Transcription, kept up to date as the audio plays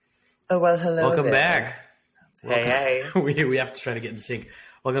Oh, well, hello. Welcome there. back. Hey. We have to try to get in sync.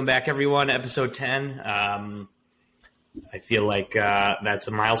 Welcome back, everyone. Episode 10. I feel like that's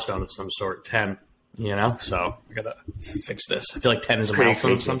a milestone of some sort. 10, So we gotta fix this. I feel like 10 is a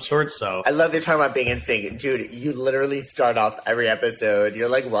milestone of some sort. So I love they're talking about being in sync, dude. You literally start off every episode. You're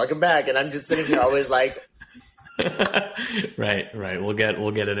like, "Welcome back," and I'm just sitting here always like, right. We'll get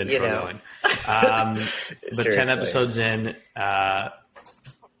an intro going. But 10 episodes in.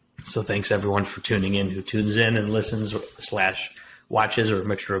 So thanks everyone for tuning in, who tunes in and listens / watches, or a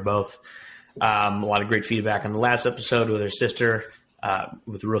mixture of both. A lot of great feedback on the last episode with her sister,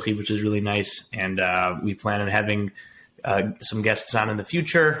 with Rookie, which is really nice. And we plan on having some guests on in the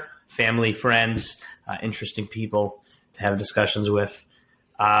future, family, friends, interesting people to have discussions with.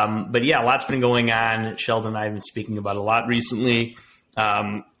 But yeah, a lot's been going on. Sheldon and I have been speaking about a lot recently.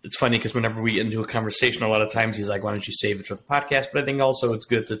 It's funny because whenever we get into a conversation, a lot of times he's like, why don't you save it for the podcast? But I think also it's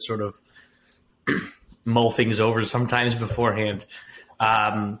good to sort of mull things over sometimes beforehand.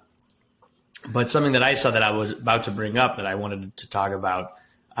 But something that I saw that I was about to bring up that I wanted to talk about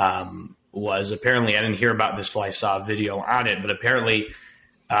was apparently, I didn't hear about this till I saw a video on it, but apparently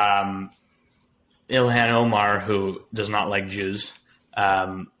Ilhan Omar, who does not like Jews,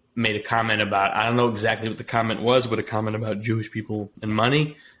 made a comment about, I don't know exactly what the comment was, but a comment about Jewish people and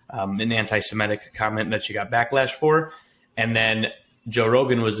money, an anti-Semitic comment that she got backlash for. And then Joe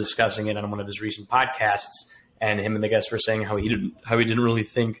Rogan was discussing it on one of his recent podcasts, and him and the guests were saying how he didn't really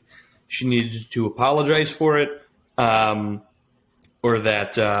think she needed to apologize for it, or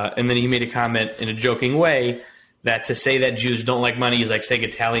that, and then he made a comment in a joking way that to say that Jews don't like money is like saying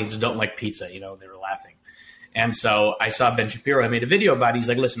Italians don't like pizza. They were laughing. And so I saw Ben Shapiro. I made a video about it. He's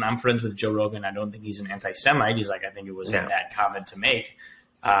like, listen, I'm friends with Joe Rogan. I don't think he's an anti-Semite. He's like, I think it was a bad comment to make.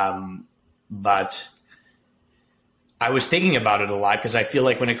 But I was thinking about it a lot because I feel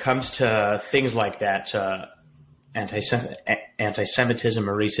like when it comes to things like that, anti-Semitism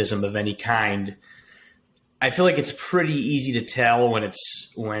or racism of any kind, I feel like it's pretty easy to tell when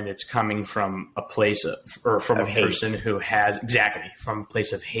it's coming from a place of, or from a person who has from a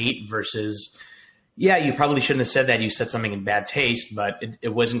place of hate versus, yeah, you probably shouldn't have said that. You said something in bad taste, but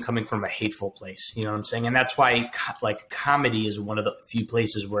it wasn't coming from a hateful place. You know what I'm saying? And that's why comedy is one of the few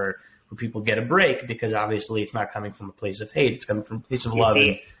places where people get a break, because obviously it's not coming from a place of hate. It's coming from a place of love.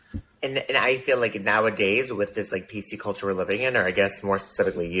 And I feel like nowadays with this PC culture we're living in, or I guess more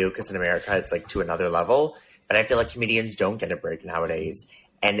specifically you, because in America it's to another level. But I feel like comedians don't get a break nowadays.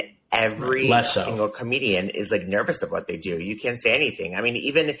 And every single comedian is nervous of what they do. You can't say anything. I mean,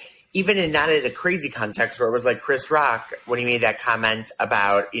 even in not in a crazy context where it was like Chris Rock, when he made that comment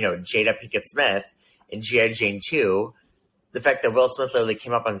about, Jada Pinkett Smith in G.I. Jane 2, the fact that Will Smith literally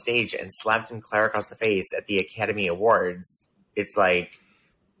came up on stage and slapped him clear across the face at the Academy Awards. It's like,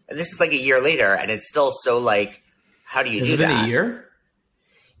 and this is a year later, and it's still so how do you do that? Has it been a year?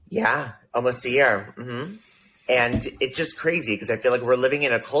 Yeah, almost a year. Mm-hmm. And it's just crazy because I feel like we're living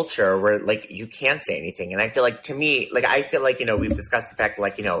in a culture where you can't say anything. And I feel to me, I feel we've discussed the fact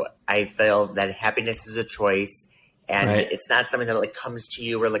I feel that happiness is a choice, and it's not something that comes to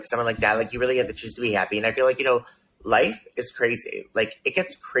you, or someone like that. You really have to choose to be happy. And I feel life is crazy. It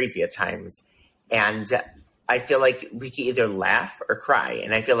gets crazy at times. And I feel we can either laugh or cry.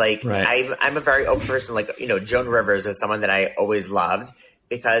 And I feel I'm a very open person. Joan Rivers is someone that I always loved,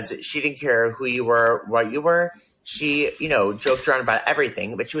 because she didn't care who you were, what you were. She, joked around about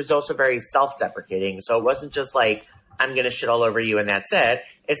everything, but she was also very self-deprecating. So it wasn't just I'm going to shit all over you and that's it.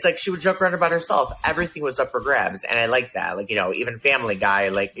 It's she would joke around about herself. Everything was up for grabs. And I like that. Even Family Guy,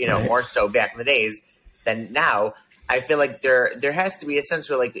 more so back in the days than now. I feel there has to be a sense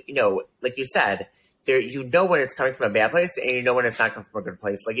where, like you said, when it's coming from a bad place, and when it's not coming from a good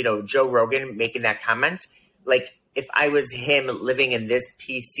place. Joe Rogan making that comment, if I was him living in this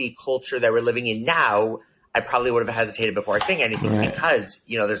PC culture that we're living in now, I probably would have hesitated before saying anything, because,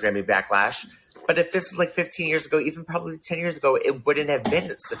 there's going to be backlash. But if this was 15 years ago, even probably 10 years ago, it wouldn't have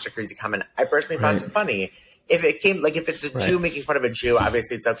been such a crazy comment. I personally found it funny. If it came, if it's a Jew making fun of a Jew,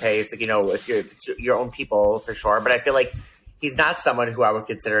 obviously it's okay. It's if it's your own people, for sure. But I feel he's not someone who I would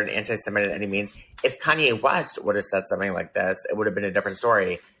consider an anti-Semite in any means. If Kanye West would have said something like this, it would have been a different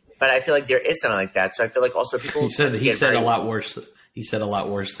story. But I feel there is something like that. So I feel also people... He said a lot worse. He said a lot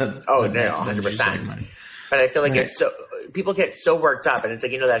worse than... Oh, no, 100%. But I feel it's so... People get so worked up, and it's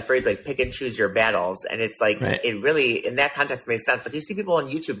that phrase, pick and choose your battles. And it's it really, in that context, makes sense. You see people on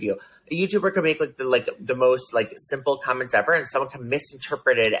YouTube video. A YouTuber can make the most simple comments ever, and someone can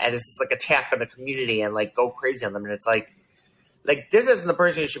misinterpret it as attack on the community and go crazy on them. And it's Like, this isn't the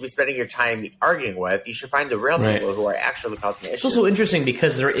person you should be spending your time arguing with. You should find the real people who are actually causing the issues. It's also interesting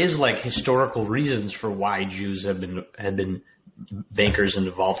because there is like historical reasons for why Jews have been bankers and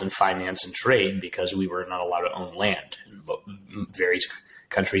involved in finance and trade, because we were not allowed to own land in various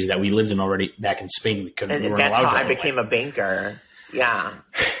countries that we lived in already. Back in Spain, we couldn't. And that's how I became a banker. Yeah.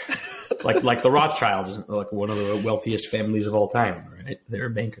 like the Rothschilds, like one of the wealthiest families of all time, right? They're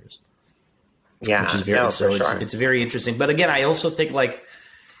bankers. Yeah, which is very it's very interesting. But again, I also think like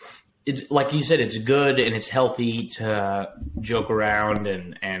it's like you said, it's good and it's healthy to joke around,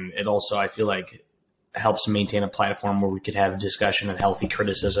 and it also, I feel like, helps maintain a platform where we could have discussion and healthy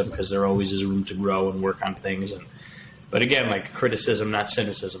criticism, because there always is room to grow and work on things. But again, like criticism, not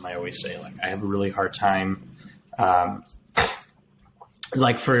cynicism. I always say, like, I have a really hard time.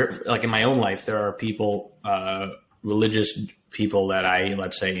 Like in my own life, there are people, religious people that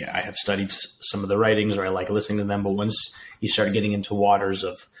let's say I have studied some of the writings, or I like listening to them. But once you start getting into waters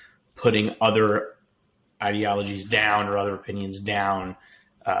of putting other ideologies down or other opinions down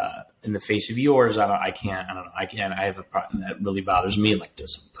in the face of yours, I have a problem that really bothers me. Like,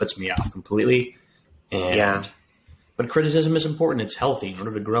 just puts me off completely. But criticism is important. It's healthy in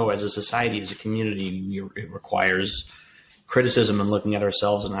order to grow as a society, as a community. It requires criticism and looking at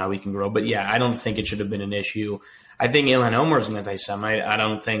ourselves and how we can grow. But yeah, I don't think it should have been an issue. I think Ilhan Omar is an anti-Semite. I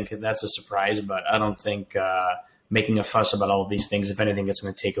don't think that's a surprise, but I don't think making a fuss about all of these things, if anything, it's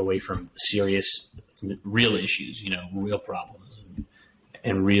going to take away from serious, real issues, real problems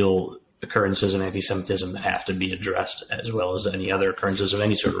and real occurrences of anti-Semitism that have to be addressed, as well as any other occurrences of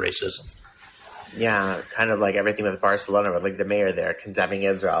any sort of racism. Yeah, kind of like everything with Barcelona, with like the mayor there condemning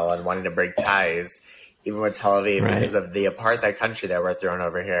Israel and wanting to break ties, even with Tel Aviv, because of the apartheid country that we're throwing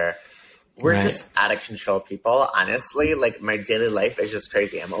over here. We're just out of control, people. Honestly, like, my daily life is just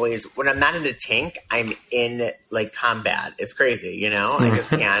crazy. When I'm not in a tank, I'm in like combat. It's crazy, I just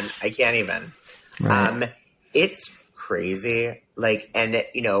can't. I can't even. It's crazy. Like, and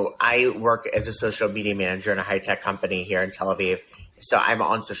I work as a social media manager in a high tech company here in Tel Aviv, so I'm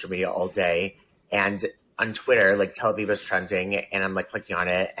on social media all day. And on Twitter, like, Tel Aviv is trending, and I'm like clicking on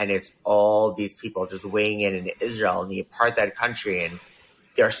it, and it's all these people just weighing in Israel and the apartheid country, and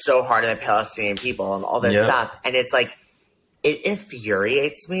they're so hard on the Palestinian people and all this stuff. And it's like, it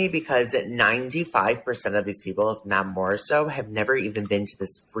infuriates me, because 95% of these people, if not more so, have never even been to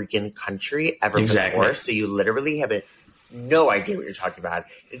this freaking country ever before. So you literally have no idea what you're talking about.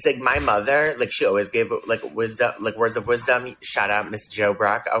 It's like my mother, like, she always gave like wisdom, like words of wisdom. Shout out Miss Joe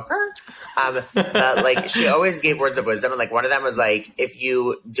Brock Oker. Like, she always gave words of wisdom, and like one of them was like, if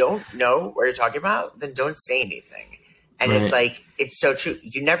you don't know what you're talking about, then don't say anything. And it's like, it's so true.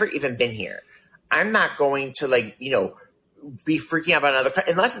 You've never even been here. I'm not going to, like, be freaking out about another,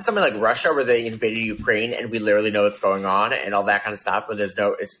 unless it's something like Russia, where they invaded Ukraine and we literally know what's going on and all that kind of stuff. Where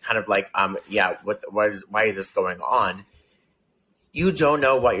it's kind of like, why is this going on? You don't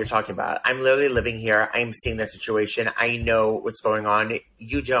know what you're talking about. I'm literally living here. I'm seeing the situation. I know what's going on.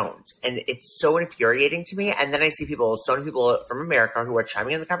 You don't. And it's so infuriating to me. And then I see so many people from America who are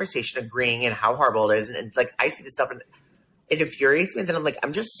chiming in the conversation, agreeing and how horrible it is. And like, I see this stuff and it infuriates me. And then I'm like,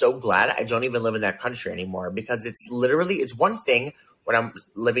 I'm just so glad I don't even live in that country anymore, because it's one thing when I'm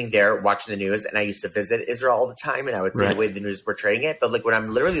living there watching the news, and I used to visit Israel all the time, and I would see the way the news is portraying it. But like, when I'm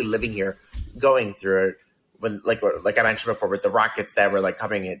literally living here, going through it, when like I mentioned before, with the rockets that were like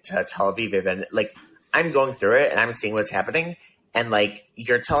coming into Tel Aviv, and like, I'm going through it and I'm seeing what's happening, and like,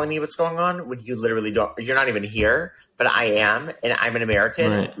 you're telling me what's going on when you literally you're not even here, but I am, and I'm an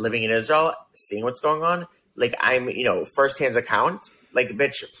American living in Israel, seeing what's going on. Like, I'm, firsthand account. Like,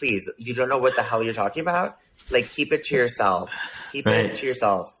 bitch, please, you don't know what the hell you're talking about. Like, keep it to yourself. Keep it to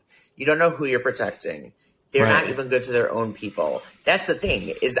yourself. You don't know who you're protecting. They're not even good to their own people. That's the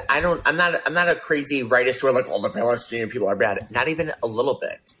thing, is I'm not a crazy rightist who are like, all the Palestinian people are bad. Not even a little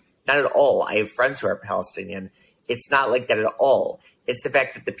bit. Not at all. I have friends who are Palestinian. It's not like that at all. It's the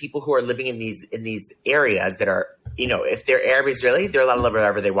fact that the people who are living in these areas that are, if they're Arab Israeli, they're allowed to live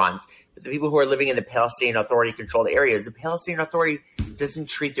wherever they want. But the people who are living in the Palestinian Authority controlled areas, the Palestinian Authority doesn't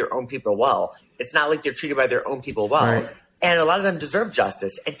treat their own people well. It's not like they're treated by their own people well. And a lot of them deserve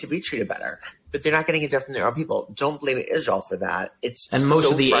justice and to be treated better. But they're not getting it from their own people. Don't blame Israel for that. And most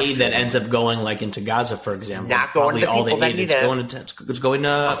of the aid that ends up going, like, into Gaza, for example, not going to the people that need it. It's going to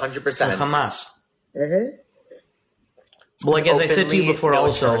 100%. Hamas. Mm-hmm. Well, like, as I said to you before,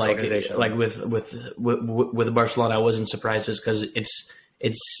 also, like with Barcelona, I wasn't surprised, just because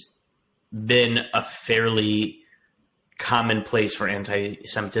it's been a fairly common place for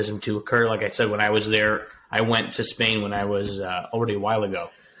anti-Semitism to occur. Like I said, when I was there, I went to Spain when I was already a while ago,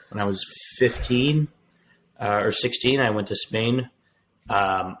 when I was 15. or 16, I went to Spain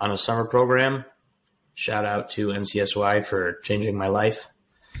on a summer program. Shout out to NCSY for changing my life.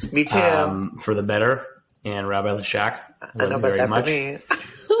 Me too. For the better. And Rabbi Lashak. I know about that much. For me.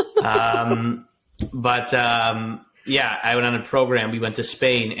 Yeah, I went on a program. We went to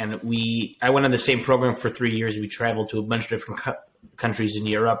Spain, and I went on the same program for 3 years. We traveled to a bunch of different countries in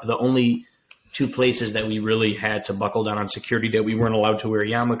Europe. The only two places that we really had to buckle down on security, that we weren't allowed to wear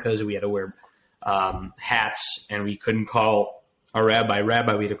yarmulkes, we had to wear hats, and we couldn't call a rabbi. We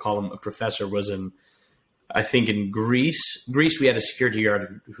had to call him a professor. Was in, I think, in Greece. We had a security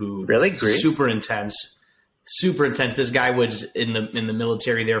guard who really Greece? Super intense. This guy was in the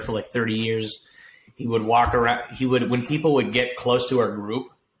military there for like 30 years. He would walk around. When people would get close to our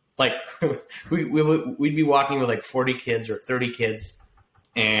group, like we'd be walking with like 40 kids or 30 kids,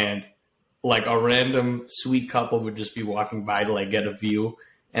 and like a random sweet couple would just be walking by to like get a view,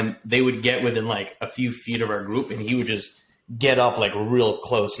 and they would get within like a few feet of our group, and he would just get up like real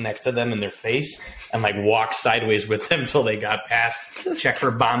close next to them in their face and like walk sideways with them till they got past, check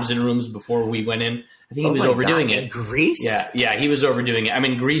for bombs in rooms before we went in. I think he was overdoing it. In Greece? Yeah, he was overdoing it. I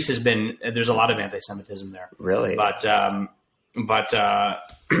mean, Greece there's a lot of anti-Semitism there. Really? But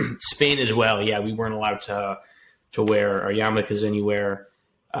Spain as well. Yeah, we weren't allowed to wear our yarmulkes anywhere.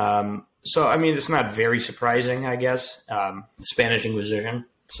 So, I mean, it's not very surprising, I guess. Spanish Inquisition.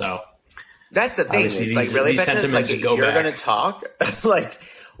 So that's the thing. It's like, really, Petras, like, you're going to talk? Like,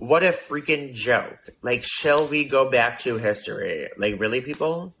 what a freaking joke. Like, shall we go back to history? Like, really,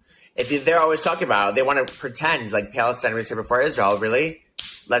 people? They're always talking about, they want to pretend like Palestine was here before Israel. Really?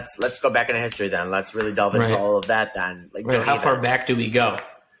 Let's go back into history then. Let's really delve into all of that then. Like, how far back do we go?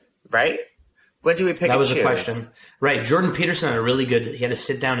 Right? When do we pick? That was a question. Right. Jordan Peterson had he had a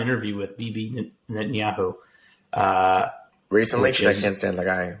sit down interview with Bibi Netanyahu. Recently, because I can't stand the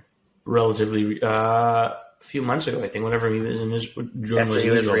guy. Relatively, a few months ago, I think. Whenever he was in after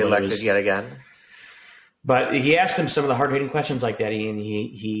he was reelected yet again. But he asked him some of the hard-hitting questions like that, and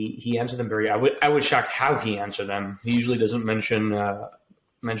he answered them very. I was shocked how he answered them. He usually doesn't mention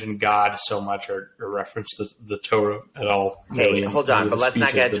God so much or reference the Torah at all. Hey, really, hold on, but let's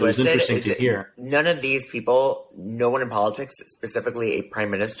not get twisted. It's interesting to hear. None of these people, no one in politics, specifically a prime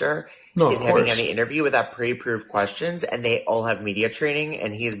minister, is having any interview without pre-approved questions, and they all have media training,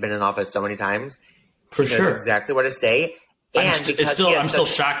 and he has been in office so many times. For he knows exactly what to say. And I'm still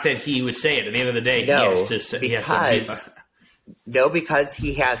shocked that he would say it. At the end of the day, because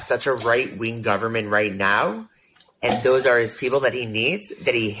he has such a right-wing government right now, and those are his people that he needs,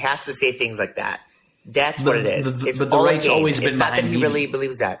 that he has to say things like that. That's what it is. It's but the right's always been behind. It's not that he me. really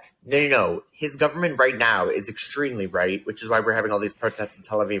believes that. No. His government right now is extremely right, which is why we're having all these protests in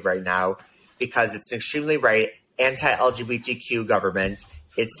Tel Aviv right now, because it's an extremely right, anti-LGBTQ government.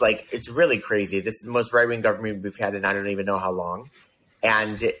 It's really crazy. This is the most right-wing government we've had in I don't even know how long.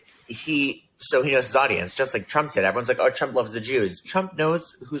 And he knows his audience, just like Trump did. Everyone's like, oh, Trump loves the Jews. Trump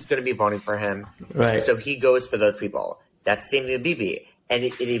knows who's going to be voting for him. Right. So he goes for those people. That's the same thing with Bibi. And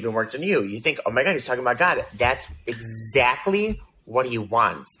it even works on you. You think, oh my God, he's talking about God. That's exactly what he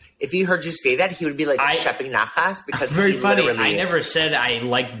wants. If he heard you say that, he would be like Sheping Nachas, because very funny. I never said I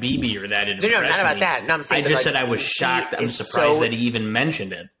liked Bibi or that. No, not about that. No, I'm saying I just said I was shocked. I'm surprised that he even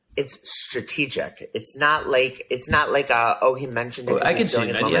mentioned it. It's strategic. It's not like he mentioned it. I can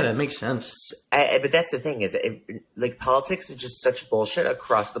see that. Yeah, that makes sense. But that's the thing is, like, politics is just such bullshit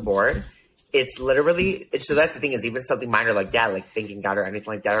across the board. It's literally so. That's the thing is, even something minor like that, like thinking God or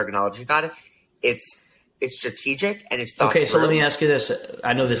anything like that, or acknowledging God, it's strategic and it's thought okay. So through. let me ask you this.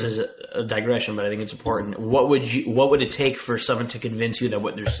 I know this is a digression, but I think it's important. What would it take for someone to convince you that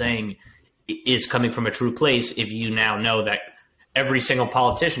what they're saying is coming from a true place? If you now know that every single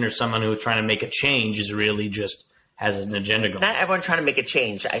politician or someone who's trying to make a change is really just has an agenda going. Not everyone trying to make a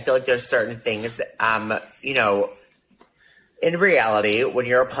change. I feel like there's certain things, in reality, when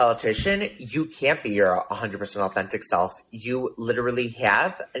you're a politician, you can't be your 100% authentic self. You literally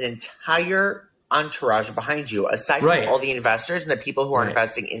have an entire entourage behind you, aside from all the investors and the people who are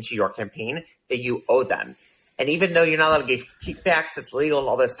investing into your campaign, that you owe them. And even though you're not allowed to get kickbacks, it's legal and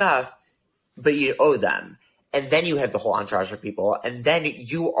all this stuff, but you owe them. And then you have the whole entourage of people, and then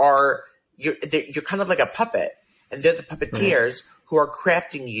you're kind of like a puppet, and they're the puppeteers who are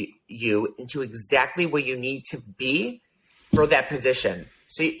crafting you into exactly what you need to be for that position.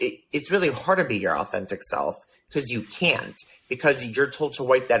 So it's really hard to be your authentic self because you can't, because you're told to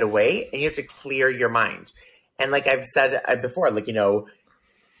wipe that away and you have to clear your mind. And like I've said before, like,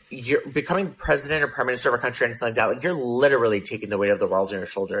 you're becoming president or prime minister of a country or anything like that. Like, you're literally taking the weight of the world on your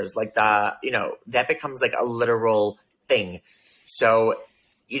shoulders. Like that becomes like a literal thing. So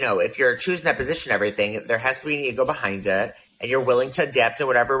if you're choosing that position, everything, there has to be an ego behind it, and you're willing to adapt in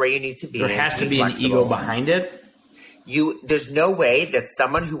whatever way you need to be. There has to be flexible. An ego behind it. There's no way that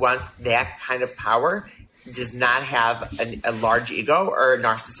someone who wants that kind of power does not have a large ego or a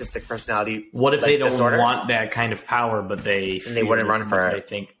narcissistic personality. What if they don't want that kind of power, but they wouldn't run for it? I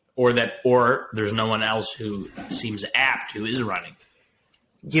think, or there's no one else who seems apt who is running.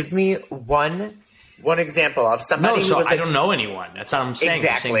 Give me one example of somebody. No, I don't know anyone. That's what I'm saying.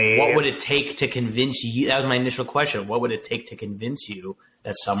 Exactly. I'm saying, what would it take to convince you? That was my initial question. What would it take to convince you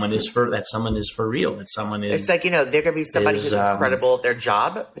that someone is for real? That someone is. It's like there could be somebody who's incredible at their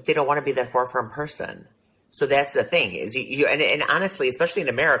job, but they don't want to be that forefront person. So that's the thing is and honestly, especially in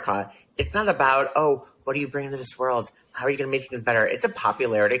America, it's not about, what are you bringing to this world? How are you going to make things better? It's a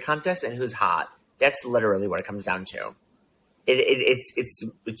popularity contest and who's hot. That's literally what it comes down to.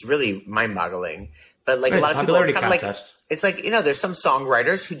 It's really mind boggling. But like a lot of people, it's kind of like, it's like, there's some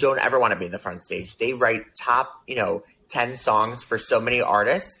songwriters who don't ever want to be in the front stage. They write top, 10 songs for so many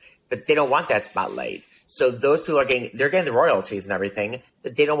artists, but they don't want that spotlight. So those people they're getting the royalties and everything,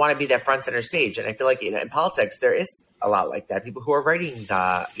 but they don't want to be that front center stage. And I feel like in politics, there is a lot like that. People who are writing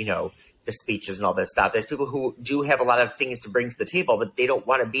the speeches and all this stuff. There's people who do have a lot of things to bring to the table, but they don't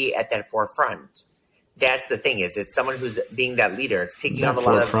want to be at that forefront. That's the thing is it's someone who's being that leader. It's taking on a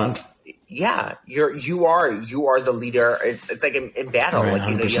lot of, yeah, you are the leader. It's like in battle, right, like,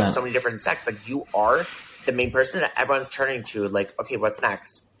 you have so many different sects. Like you are the main person that everyone's turning to. Like, okay, what's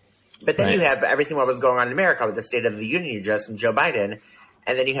next? But then you have everything what was going on in America with the State of the Union address from Joe Biden.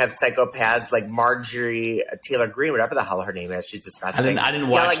 And then you have psychopaths like Marjorie Taylor Greene, whatever the hell her name is. She's disgusting. I didn't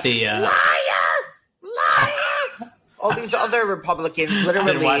watch the... Liar! All these other Republicans literally...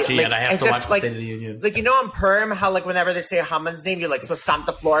 I didn't watch it yet. I have to watch the State of the Union. Like, on Perm, how like whenever they say Haman's name, you're like supposed to stomp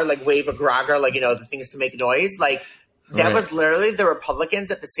the floor, like wave a grogger, like, the things to make noise. Like, that was literally the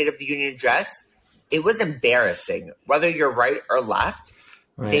Republicans at the State of the Union address. It was embarrassing. Whether you're right or left...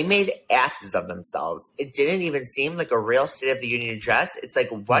 Right. They made asses of themselves. It didn't even seem like a real State of the Union address. It's like,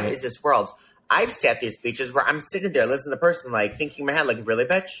 what is this world? I've sat these speeches where I'm sitting there listening to the person, like, thinking in my head, like, really,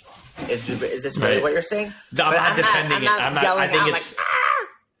 bitch? Is this really what you're saying? No, I'm not defending it. I'm not yelling. I think it's... Like, ah!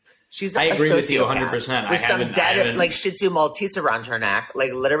 She's I agree with you 100%. With some dead, like, Shih Tzu Maltese around her neck.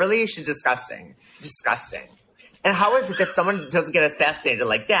 Like, literally, she's disgusting. Disgusting. And how is it that someone doesn't get assassinated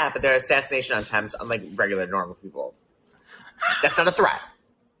like that, but they're assassination attempts on, like, regular, normal people? That's not a threat.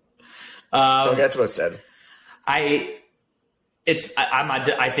 Don't get twisted. I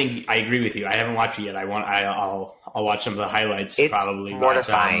think I agree with you. I haven't watched it yet. I'll watch some of the highlights. It's probably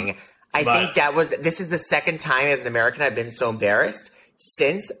mortifying. I think this is the second time as an American I've been so embarrassed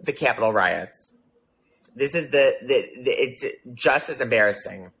since the Capitol riots. This is it's just as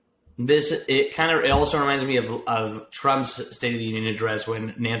embarrassing. It also reminds me of Trump's State of the Union address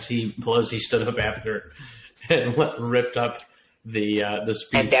when Nancy Pelosi stood up after and ripped up the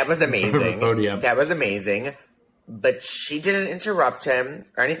speech, and that was amazing. That was amazing, but she didn't interrupt him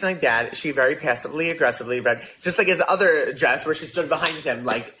or anything like that. She very passively, aggressively read, just like his other address where she stood behind him,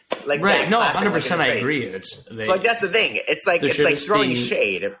 like right. No, 100%. I agree. So like that's the thing. It's like throwing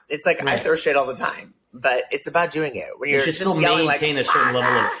shade. It's like I throw shade all the time, but it's about doing it when you're just still yelling, maintain a certain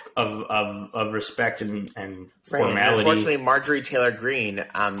level of respect and formality. And unfortunately, Marjorie Taylor Greene,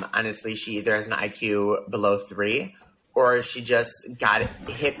 honestly, she either has an IQ below 3. Or she just got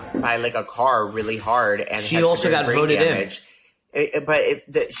hit by like a car really hard, and she also got voted damage.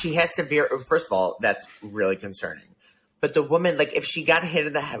 She has severe. First of all, that's really concerning. But the woman, like, if she got hit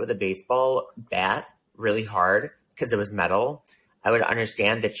in the head with a baseball bat really hard because it was metal, I would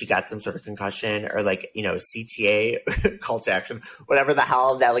understand that she got some sort of concussion or like CTA, call to action, whatever the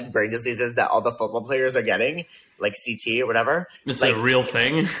hell that like brain disease is that all the football players are getting. Like CT or whatever. It's like, a real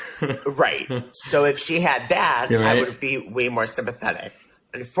thing. Right. So if she had that, I would be way more sympathetic.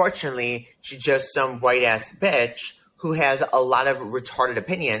 Unfortunately, she's just some white-ass bitch who has a lot of retarded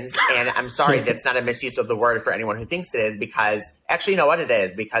opinions. And I'm sorry, that's not a misuse of the word for anyone who thinks it is because – actually, you know what it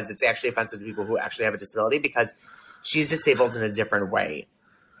is? Because it's actually offensive to people who actually have a disability because she's disabled in a different way.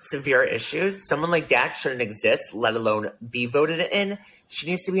 Severe issues. Someone like that shouldn't exist, let alone be voted in. She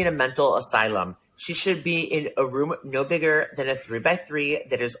needs to be in a mental asylum. She should be in a room no bigger than a 3x3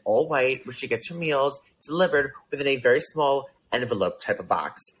 that is all white, where she gets her meals delivered within a very small envelope type of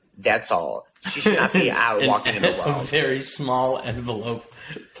box. That's all. She should not be out walking in the world. A very small envelope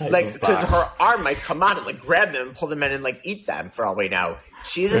type of box. Because her arm might come out and like grab them and pull them in and like eat them for all we know.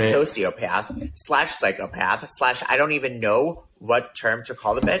 She's a sociopath / psychopath / I don't even know what term to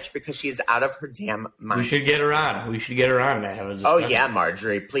call the bitch because she's out of her damn mind. We should get her on. To have a discussion. Oh, yeah,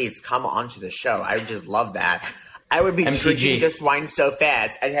 Marjorie. Please come onto the show. I would just love that. I would be MTG. drinking this wine so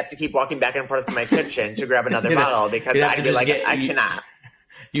fast, I'd have to keep walking back and forth in my kitchen to grab another bottle because I'd be like, I cannot.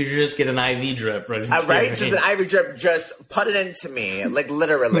 You just get an IV drip, right? Right? Just an IV drip, just put it into me, like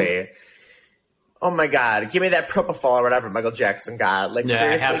literally. Oh my God! Give me that propofol or whatever Michael Jackson got. Like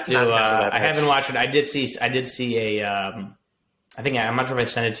seriously, I have to. I haven't watched it. I did see a. I think I'm not sure if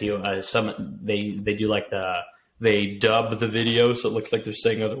I sent it to you. Some they do like they dub the video so it looks like they're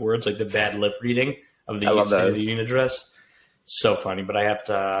saying other words, like the bad lip reading of the State of the Union address. So funny, but I have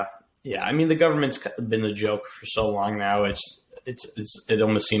to. Yeah, I mean the government's been a joke for so long now. It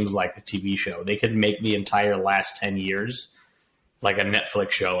almost seems like a TV show. They could make the entire last 10 years like a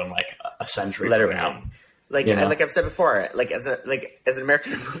Netflix show in like a century literally. from now. Like I've said before, as an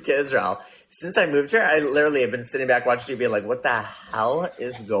American who moved to Israel, since I moved here, I literally have been sitting back watching TV like, what the hell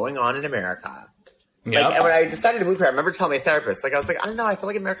is going on in America? Yep. Like, and when I decided to move here, I remember telling my therapist, like, I was like, I don't know, I feel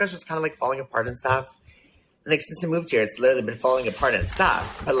like America's just kind of like falling apart and stuff. And like since I moved here, it's literally been falling apart and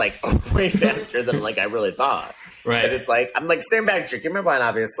stuff, but like way faster than like I really thought. Right. And it's like I'm like sitting back drinking my wine,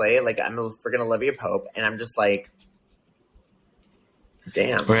 obviously. Like I'm a freaking Olivia Pope, and I'm just like,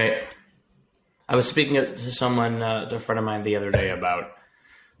 damn. Right. I was speaking to someone, a friend of mine, the other day about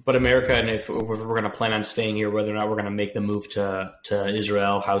America, and if we're going to plan on staying here, whether or not we're going to make the move to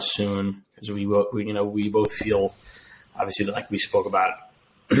Israel, how soon? Because we both feel obviously like we spoke about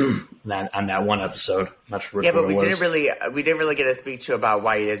that on that one episode. I'm not sure which yeah, but one we didn't really get to speak to about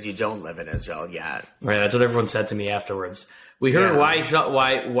why it is you don't live in Israel yet. Right, that's what everyone said to me afterwards. We heard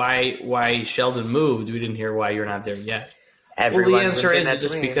why Sheldon moved. We didn't hear why you're not there yet. Everyone well, the answer is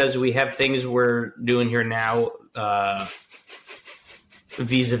just because we have things we're doing here now.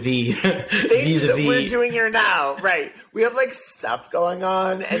 Vis-a-vis things that we're doing here now, right? We have like stuff going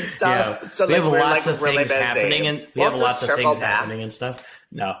on and stuff. Yeah. So we have we're lots like of really things busy. happening, and we have lots of things happening and stuff.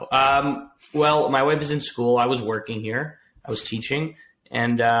 No, well, my wife is in school. I was working here. I was teaching,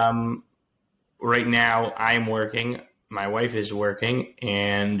 and right now I'm working. My wife is working,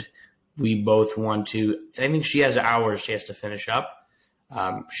 and we both want to. I think she has hours she has to finish up.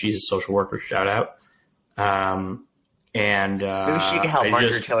 She's a social worker. Shout out. And maybe she can help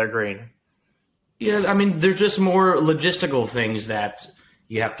Marjorie Taylor Greene. Yeah, I mean, there's just more logistical things that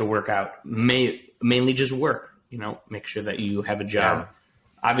you have to work out. Mainly just work. Make sure that you have a job. Yeah.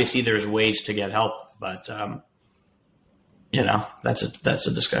 Obviously, there's ways to get help, but that's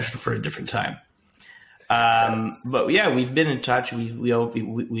a discussion for a different time. But yeah, we've been in touch. We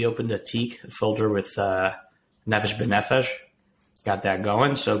opened a Teak filter with Nefesh B'Nefesh, got that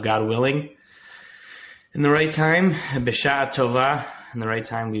going. So God willing, in the right time, B'Sha'a Tova, in the right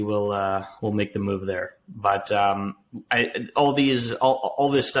time, we'll make the move there. But all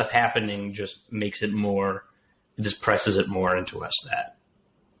this stuff happening just makes it more. It just presses it more into us that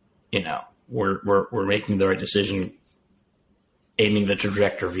we're making the right decision, aiming the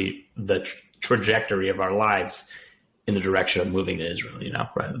trajectory of our lives in the direction of moving to Israel,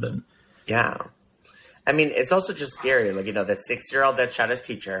 rather than. Yeah. I mean, it's also just scary. Like, the 6-year-old that shot his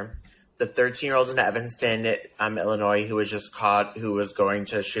teacher, the 13-year-old in Evanston, Illinois, who was just caught, who was going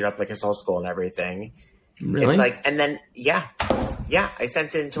to shoot up like his whole school and everything. Really? It's like, and then, yeah, I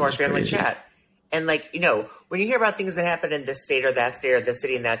sent it into our family chat. And like, when you hear about things that happen in this state or that state or this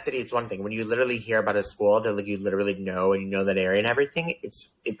city and that city, it's one thing. When you literally hear about a school that like you literally know and you know that area and everything, it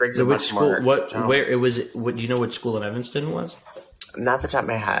brings so a much school, more. Where it was? What do you know? What school in Evanston was? Not the top of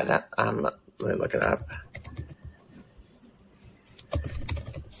my head. Let me look it up.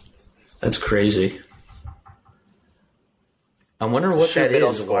 That's crazy. I wonder what Shoot that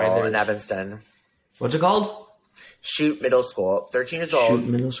Middle is. School in Evanston. What's it called? Shoot Middle School. 13 years old. Shoot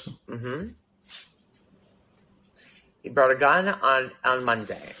Middle School. Mm-hmm. He brought a gun on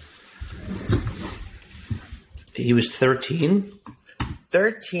Monday. He was 13?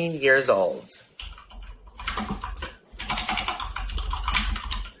 13 years old.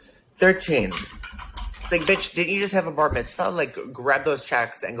 13. It's like, bitch, didn't you just have a bar mitzvah? Like, grab those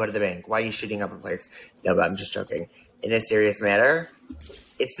checks and go to the bank. Why are you shooting up a place? No, but I'm just joking. In a serious matter,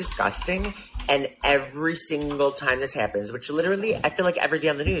 it's disgusting. And every single time this happens, which literally, I feel like every day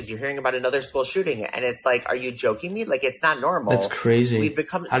on the news, you're hearing about another school shooting. And it's like, are you joking me? Like, it's not normal. That's crazy. We've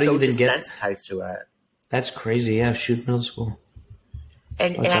become so desensitized to it. That's crazy. Yeah, shoot Middle School.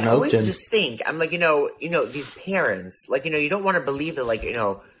 And I always just think, I'm like, these parents, like, you don't want to believe that, like,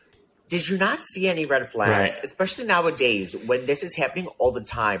 did you not see any red flags? Right. Especially nowadays when this is happening all the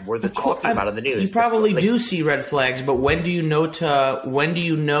time, where they're talking about it on the news. You probably do see red flags, but when do you know to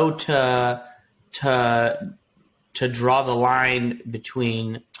draw the line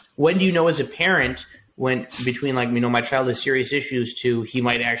between? When do you know as a parent between my child has serious issues to he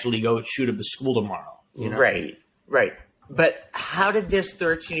might actually go shoot up a school tomorrow? Right. Right. But how did this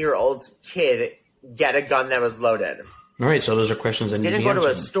 13-year-old kid get a gun that was loaded? All right, so those are questions that need to be Didn't go to a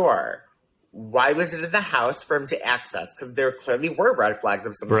answered. store. Why was it in the house for him to access? Because there clearly were red flags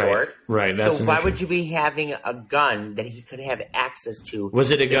of some sort. Right. That's so why would you be having a gun that he could have access to?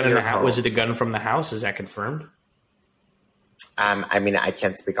 Was it a gun in the house? Was it a gun from the house? Is that confirmed? I mean, I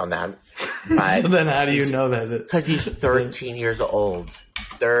can't speak on that. But so then how do you know that? Because he's 13 years old.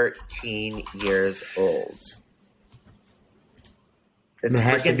 13 years old. It's there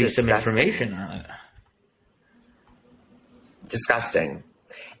has to be disgusting. some information on it. Disgusting.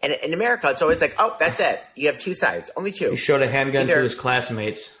 And in America, it's always like, oh, that's it. You have two sides. Only two. He showed a handgun to his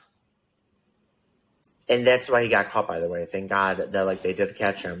classmates. And that's why he got caught, by the way. Thank God that they did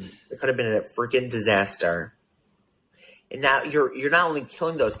catch him. It could have been a freaking disaster. And now you're not only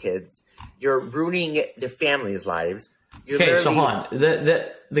killing those kids, you're ruining their families' lives. Okay, so hold on.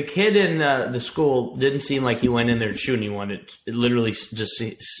 The kid in the school didn't seem like he went in there to shoot anyone. It literally just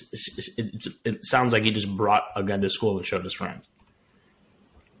it sounds like he just brought a gun to school and showed his friends.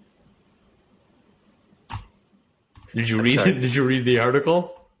 Did you read the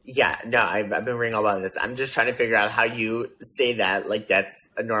article? Yeah, no, I've been reading all about this. I'm just trying to figure out how you say that like that's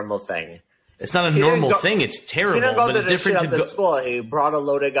a normal thing. It's not a normal thing. It's terrible. He didn't go but it's different to go to school. He brought a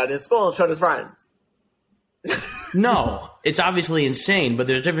loaded gun to school and showed his friends. No, it's obviously insane. But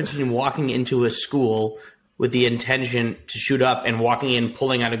there's a difference between walking into a school with the intention to shoot up and walking in,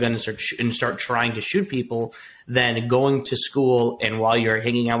 pulling out a gun and start trying to shoot people, than going to school and while you're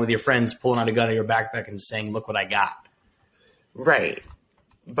hanging out with your friends, pulling out a gun out of your backpack and saying, "Look what I got." Right.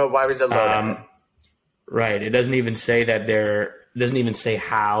 But why was it loaded? Right. It doesn't even say that there. It doesn't even say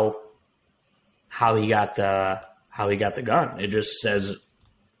how he got the gun. It just says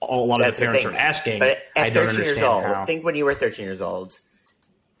a lot of the parents are asking. But I at don't 13 years understand old, how. think when you were 13 years old.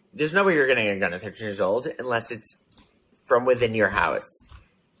 There's no way you're getting a gun at 13 years old unless it's from within your house.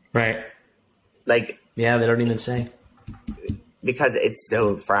 Right. Yeah, they don't even say. Because it's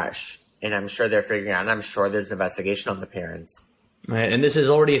so fresh. And I'm sure they're figuring out, and I'm sure there's an investigation on the parents. Right, and this is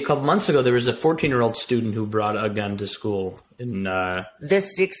already a couple months ago. There was a 14-year-old student who brought a gun to school in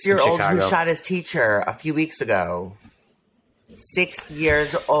this 6-year-old who shot his teacher a few weeks ago. 6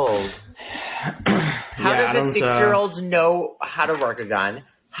 years old. How does a 6-year-old know how to work a gun?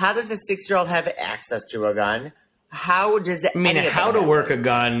 How does a 6-year-old have access to a gun? How does it? How to work a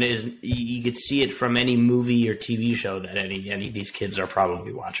gun is you could see it from any movie or TV show that any of these kids are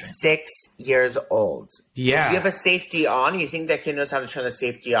probably watching. 6 years old. Yeah. If you have a safety on, you think that kid knows how to turn the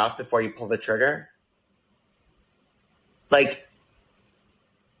safety off before you pull the trigger?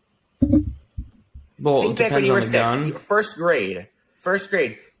 Well, think it back when depends you were on the 6, gun. First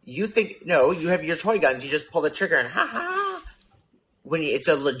grade. You think you have your toy guns. You just pull the trigger and when it's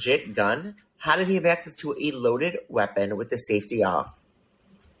a legit gun. How did he have access to a loaded weapon with the safety off?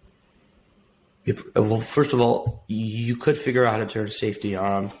 Well, first of all, you could figure out how to turn safety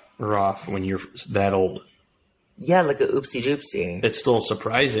on or off when you're that old. Yeah, like a oopsie doopsie. It's still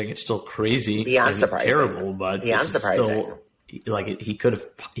surprising. It's still crazy. Beyond surprising. Terrible, but beyond surprising. Still, he could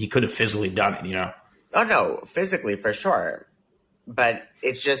have physically done it. You know. Oh no, physically for sure, but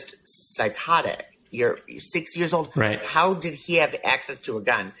it's just psychotic. You're 6 years old. Right? How did he have access to a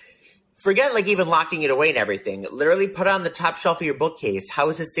gun? Forget even locking it away and everything. Literally put it on the top shelf of your bookcase. How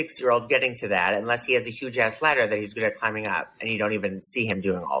is a 6-year-old getting to that unless he has a huge ass ladder that he's good at climbing up and you don't even see him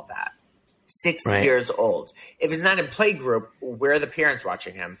doing all of that? 6 years old. If he's not in playgroup, where are the parents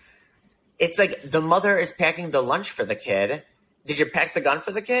watching him? It's like the mother is packing the lunch for the kid. Did you pack the gun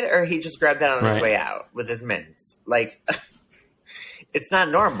for the kid, or he just grabbed that on his way out with his mints? It's not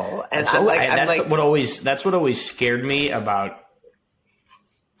normal. And that's what always scared me about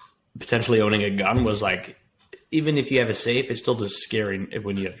potentially owning a gun was even if you have a safe, it's still just scary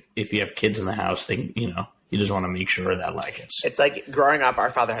if you have kids in the house. You just want to make sure that it's like growing up. Our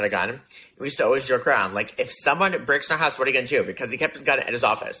father had a gun. We used to always joke around if someone breaks in our house, what are you going to do? Because he kept his gun at his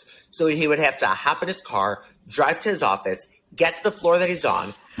office, so he would have to hop in his car, drive to his office, get to the floor that he's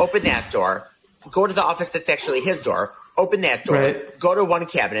on, open that door, go to the office that's actually his door. Open that door, Go to one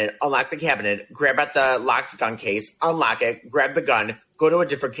cabinet, unlock the cabinet, grab out the locked gun case, unlock it, grab the gun, go to a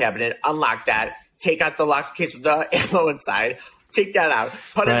different cabinet, unlock that, take out the locked case with the ammo inside, take that out,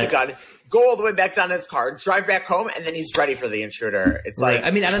 put in the gun, go all the way back down to his car, drive back home, and then he's ready for the intruder. It's I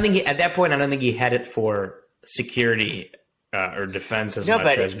don't think at that point, I don't think he had it for security or defense as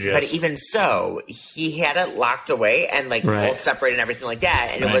much as just. But even so, he had it locked away and all separated and everything like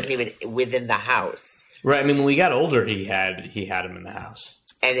that, and it wasn't even within the house. Right. I mean, when we got older, he had him in the house,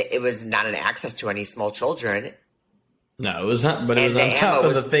 and it was not an access to any small children. No, it was not, but it And was on the top ammo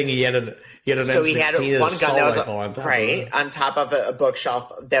of the was- thing. He had an So he had M16 one gun that was rifle on top right of it. on top of a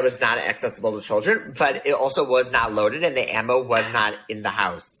bookshelf that was not accessible to children, but it also was not loaded, and the ammo was not in the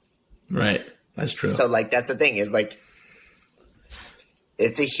house. Right, that's true. So, like, that's the thing is, like,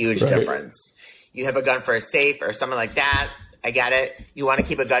 it's a huge difference. You have a gun for a safe or something like that. I get it. You want to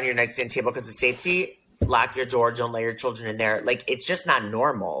keep a gun on your nightstand table because of safety. Lock your door. Don't let your children in there. Like, it's just not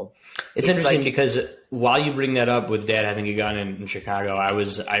normal. It's interesting because while you bring that up with Dad having a gun in Chicago,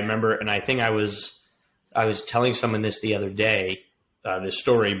 I remember, and I think I was telling someone this the other day, this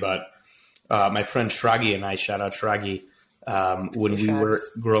story, but my friend Shragi and I, shout out Shragi, when we were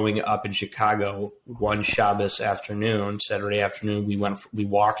growing up in Chicago, one Shabbos afternoon, Saturday afternoon, we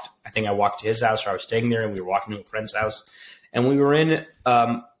walked, I think I walked to his house, or I was staying there, and we were walking to a friend's house, and we were in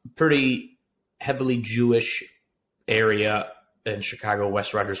pretty heavily Jewish area in Chicago,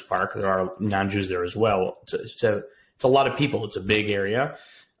 West Rogers Park. There are non-Jews there as well. It's a lot of people. It's a big area.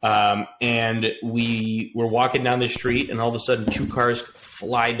 And we were walking down the street, and all of a sudden 2 cars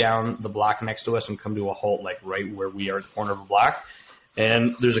fly down the block next to us and come to a halt, like right where we are at the corner of a block.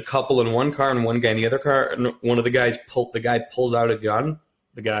 And there's a couple in one car and one guy in the other car. And one of the guys pulls out a gun.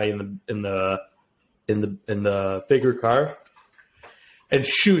 The guy in the bigger car, and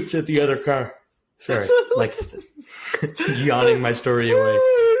shoots at the other car. Sorry, like yawning my story away.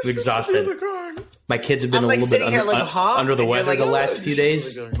 I'm exhausted. My kids have been a little bit under the weather the last few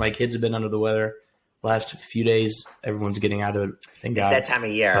days. My kids have been under the weather last few days. Everyone's getting out of it. Thank God. It's that time of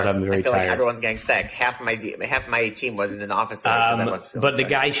year. But I'm very I feel tired. like everyone's getting sick. Half my team wasn't in the office today. But the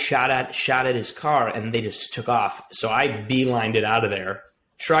guy shot at his car, and they just took off. So I beelined it out of there.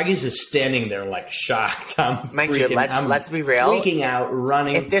 Shruggy's just standing there like shocked. Let's be real. Freaking out,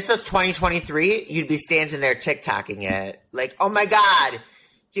 running. If this was 2023, you'd be standing there TikToking it. Like, oh my God,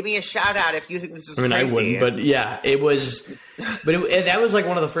 give me a shout out if you think this is crazy. I wouldn't, but yeah, it was. But that was like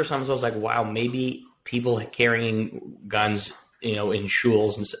one of the first times I was like, wow, maybe people carrying guns, in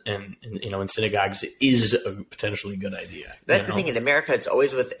shuls and in synagogues is a potentially good idea. That's the thing in America. It's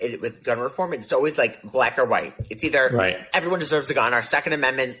always with gun reform. It's always like black or white. It's either everyone deserves a gun. Our Second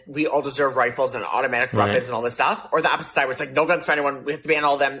Amendment, we all deserve rifles and automatic weapons and all this stuff, or the opposite side where it's like no guns for anyone. We have to ban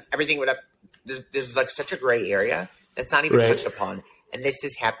all of them. Everything would have. There's like such a gray area that's not even touched upon, and this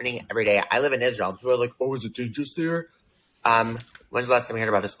is happening every day. I live in Israel. People are like, "Oh, is it dangerous there?" When's the last time you heard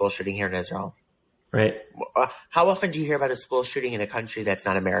about a school shooting here in Israel? Right. How often do you hear about a school shooting in a country that's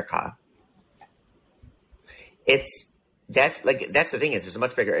not America? That's the thing is there's a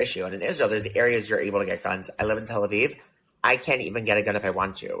much bigger issue. And in Israel, there's areas you're able to get guns. I live in Tel Aviv. I can't even get a gun if I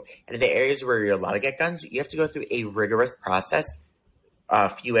want to. And in the areas where you're allowed to get guns, you have to go through a rigorous process, a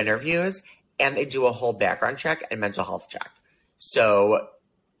few interviews, and they do a whole background check and mental health check. So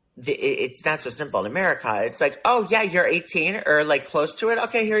it's not so simple. In America, it's like, oh, yeah, you're 18 or like close to it.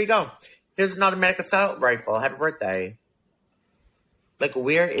 Okay, here you go. Here's an automatic assault rifle. Happy birthday. Like,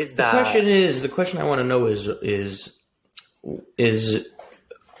 where is the question I want to know is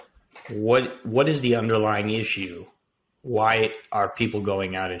what is the underlying issue? Why are people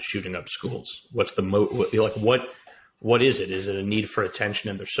going out and shooting up schools? What's the what is it? Is it a need for attention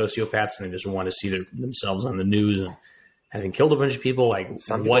and they're sociopaths and they just want to see themselves on the news and having killed a bunch of people? Like,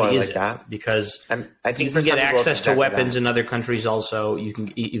 what is it? That. Because I think you can get access to weapons in other countries. Also, you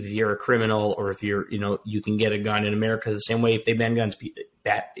can, if you're a criminal or if you're, you can get a gun in America the same way. If they ban guns,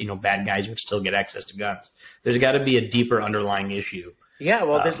 bad guys would still get access to guns. There's got to be a deeper underlying issue. Yeah,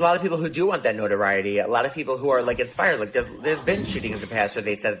 well, there's a lot of people who do want that notoriety. A lot of people who are like inspired. Like there's been shootings in the past where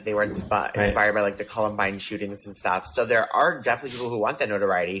they said that they were inspired by like the Columbine shootings and stuff. So there are definitely people who want that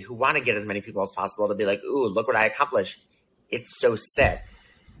notoriety, who want to get as many people as possible to be like, ooh, look what I accomplished. It's so sick.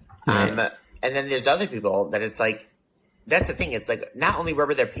 And then there's other people that it's like, that's the thing. It's like, not only where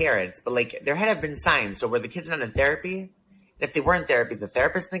were their parents, but like there had been signs. So were the kids not in therapy? If they were in therapy, the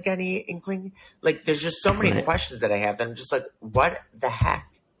therapist didn't get any inkling. Like, there's just so many questions that I have that I'm just like, what the heck?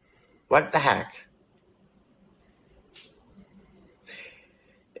 What the heck?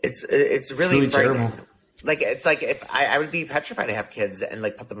 It's really frightening. Terrible. Like, it's like if I would be petrified to have kids and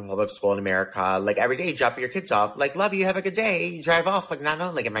like put them in public school in America. Like every day, you drop your kids off. Like, love you, have a good day. You drive off. Like, not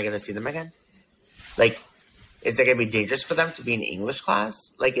knowing, like, am I going to see them again? Like, is it going to be dangerous for them to be in English class?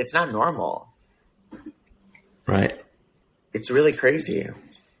 Like, it's not normal. Right. It's really crazy.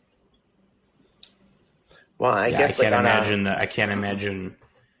 Well, I guess I can't imagine,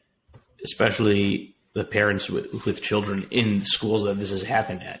 especially the parents with children in schools that this has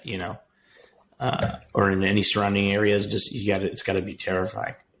happened at, or in any surrounding areas. Just it's got to be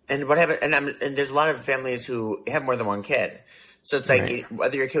terrifying. And what happened? And there's a lot of families who have more than one kid. So it's like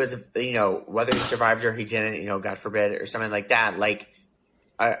whether your kid was, whether he survived or he didn't, God forbid, or something like that. Like,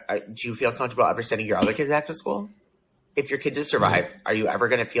 do you feel comfortable ever sending your other kids back to school? If your kid did survive, are you ever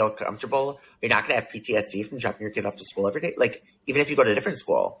going to feel comfortable? You're not going to have PTSD from dropping your kid off to school every day. Like, even if you go to a different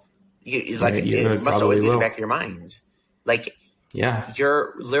school, it must always be in the back of your mind. Like,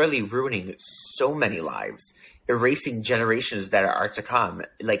 you're literally ruining so many lives, erasing generations that are to come.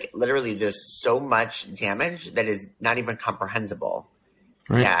 Like, literally, there's so much damage that is not even comprehensible.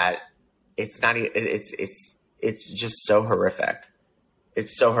 Right. That it's not. It's just so horrific.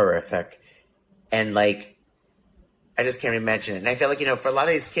 It's so horrific, and like, I just can't imagine it. And I feel like, for a lot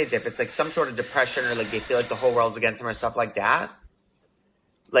of these kids, if it's like some sort of depression or like they feel like the whole world's against them or stuff like that,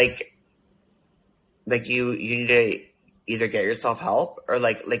 like you need to either get yourself help or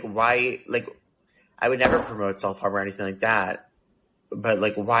like why, like, I would never promote self-harm or anything like that. But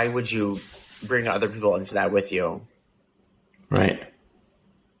like, why would you bring other people into that with you? Right.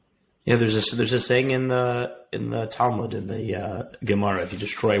 Yeah, there's a saying in the Talmud, in the Gemara, if you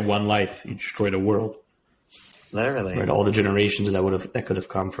destroy one life, you destroy the world. Literally, right? All the generations that could have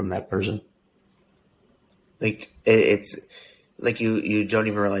come from that person. Like, it's like you don't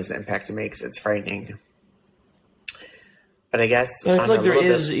even realize the impact it makes. It's frightening. But I guess I feel like there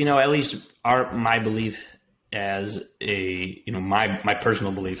is, at least my belief as my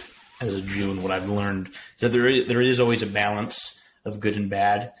personal belief as a Jew, and what I've learned is that there is always a balance of good and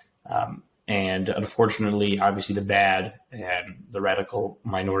bad. And unfortunately, obviously, the bad and the radical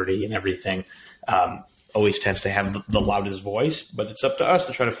minority and everything always tends to have the loudest voice. But it's up to us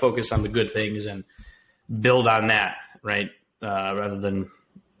to try to focus on the good things and build on that, right? Rather than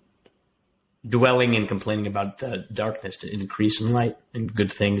dwelling and complaining about the darkness, to increase in light and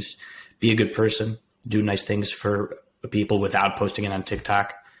good things. Be a good person. Do nice things for people without posting it on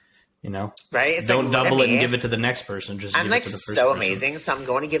TikTok. Right? It's don't double it and give it to the next person. Just I'm give like it to the first so person. Amazing. So I'm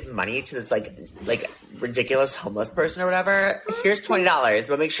going to give money to this like ridiculous homeless person or whatever. Here's $20,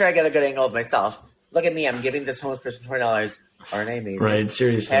 but make sure I get a good angle of myself. Look at me. I'm giving this homeless person $20. Aren't I amazing? Right.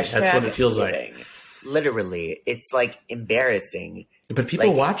 Seriously, that's what it feels giving. Like. Literally, it's like embarrassing. But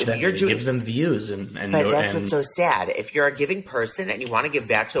people watch that. It gives them views, and that's what's so sad. If you're a giving person and you want to give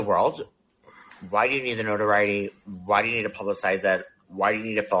back to the world, why do you need the notoriety? Why do you need to publicize it? Why do you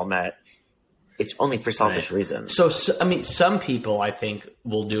need to film it? It's only for selfish reasons. So, I mean, some people, I think,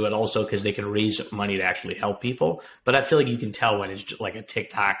 will do it also because they can raise money to actually help people. But I feel like you can tell when it's just like a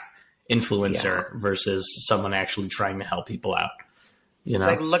TikTok influencer versus someone actually trying to help people out. It's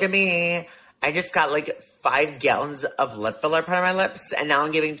like, look at me. I just got like 5 gallons of lip filler put on my lips, and now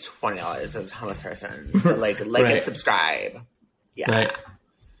I'm giving $20 as a homeless person. So like and subscribe. Yeah. Right.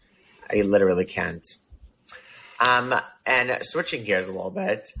 I literally can't. And switching gears a little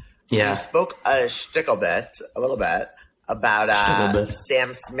bit. Yeah. You spoke a little bit about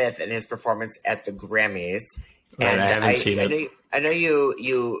Sam Smith and his performance at the Grammys. Right, and I haven't seen it. I know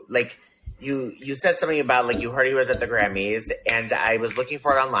you said something about like you heard he was at the Grammys, and I was looking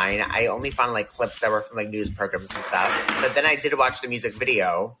for it online. I only found like clips that were from like news programs and stuff. But then I did watch the music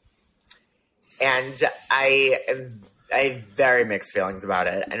video, and I have very mixed feelings about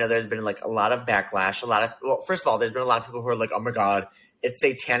it. I know there's been like a lot of backlash, first of all, there's been a lot of people who are like, oh my God, it's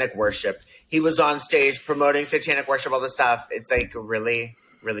satanic worship. He was on stage promoting satanic worship, all this stuff. It's like, really,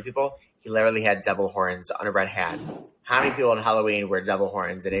 really, people? He literally had devil horns on a red hat. How many people on Halloween wear devil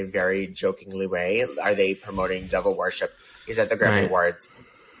horns in a very jokingly way? Are they promoting devil worship? He's at the Grammy Awards.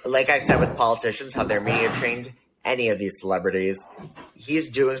 Like I said with politicians, how they're media trained, any of these celebrities, he's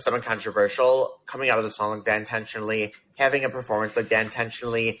doing something controversial, coming out of the song like that intentionally, having a performance like that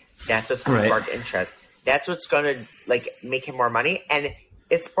intentionally. That's what's going to spark interest. That's what's going to like make him more money. And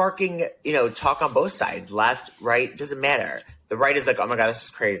it's sparking, talk on both sides. Left, right, doesn't matter. The right is like, oh my God, this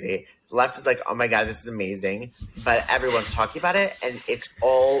is crazy. The left is like, oh my God, this is amazing. But everyone's talking about it, and it's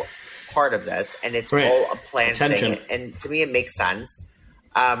all part of this, and it's all a planned thing. And to me, it makes sense.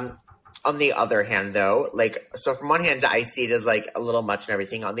 On the other hand, though, so from one hand, I see it as like a little much and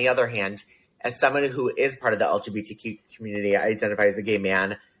everything. On the other hand, as someone who is part of the LGBTQ community, I identify as a gay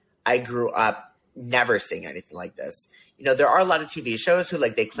man. I grew up never seeing anything like this. There are a lot of TV shows who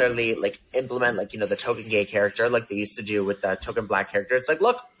they clearly implement the token gay character like they used to do with the token black character. It's like,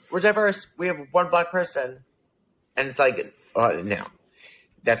 look, we're diverse. We have one black person. And it's like, no.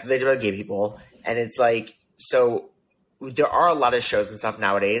 That's what they do with gay people. And it's like, so there are a lot of shows and stuff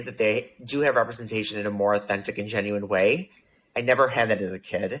nowadays that they do have representation in a more authentic and genuine way. I never had that as a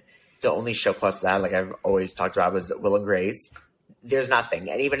kid. The only show close to that, like I've always talked about, was Will and Grace. There's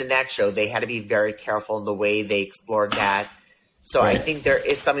nothing. And even in that show, they had to be very careful in the way they explored that. So I think there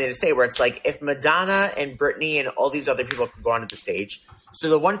is something to say where it's like, if Madonna and Britney and all these other people could go onto the stage. So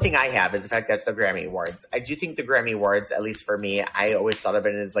the one thing I have is the fact that it's the Grammy Awards. I do think the Grammy Awards, at least for me, I always thought of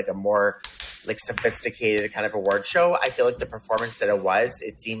it as like a more like sophisticated kind of award show. I feel like the performance that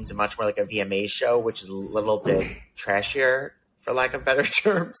it seemed much more like a VMA show, which is a little bit trashier, for lack of better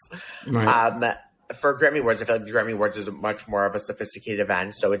terms. Right. For Grammy Awards, I feel like the Grammy Awards is much more of a sophisticated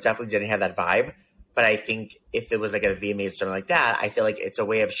event, so it definitely didn't have that vibe. But I think if it was like a VMA or something like that, I feel like it's a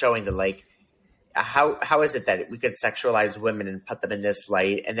way of showing that like, how is it that we could sexualize women and put them in this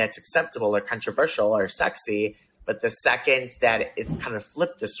light, and that's acceptable or controversial or sexy, but the second that it's kind of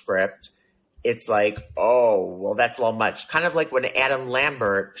flipped the script, it's like, oh, well, that's a little much. Kind of like when Adam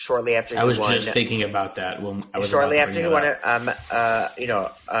Lambert, shortly after he won... I was just thinking about that. Shortly after he won,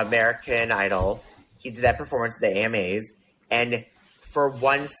 American Idol, he did that performance at the AMAs, and for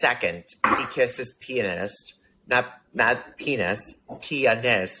 1 second, he kissed his pianist, not penis,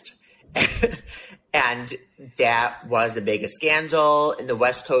 pianist, and that was the biggest scandal. In the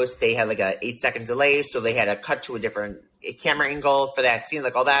West Coast, they had like a 8-second delay, so they had to cut to a different camera angle for that scene,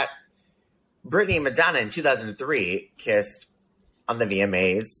 like all that. Britney and Madonna in 2003 kissed on the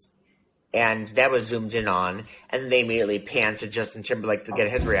VMAs, and that was zoomed in on, and they immediately panned to Justin Timberlake to get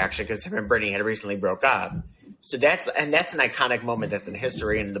his reaction because him and Britney had recently broke up. So that's an iconic moment that's in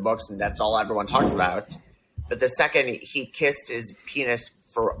history and in the books, and that's all everyone talks about. But the second he kissed his pianist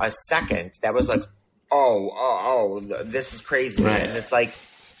for a second, that was like, oh, this is crazy. Right. And it's like,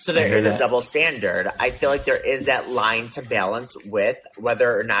 so there is a double standard. I feel like there is that line to balance with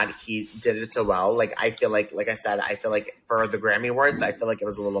whether or not he did it so well. Like, I feel like I said, I feel like for the Grammy Awards, I feel like it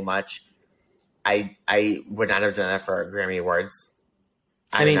was a little much. I would not have done that for Grammy Awards.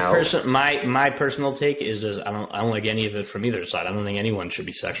 I mean, my personal take is just I don't like any of it from either side. I don't think anyone should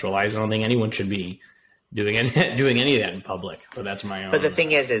be sexualized. I don't think anyone should be doing any of that in public. But that's my own. But the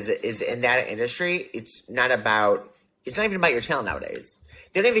thing is in that industry, it's not even about your talent nowadays.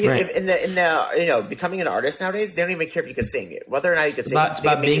 They don't even in the becoming an artist nowadays. They don't even care if you can sing it, whether or not you can sing. It's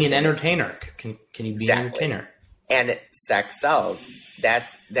about being an entertainer. Can you be an entertainer? And sex sells.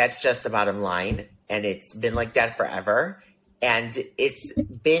 That's just the bottom line, and it's been like that forever. And it's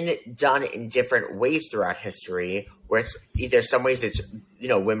been done in different ways throughout history, where it's either some ways it's,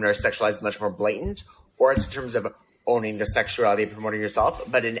 women are sexualized much more blatant, or it's in terms of owning the sexuality and promoting yourself.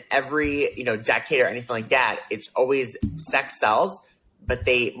 But in every, decade or anything like that, it's always sex sells, but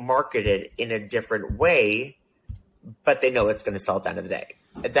they market it in a different way, but they know it's going to sell at the end of the day.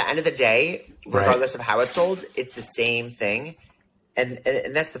 At the end of the day, regardless of how it's sold, it's the same thing. And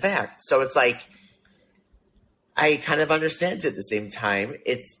that's the fact. So it's like, I kind of understand it at the same time.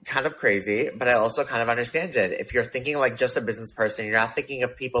 It's kind of crazy, but I also kind of understand it. If you're thinking like just a business person, you're not thinking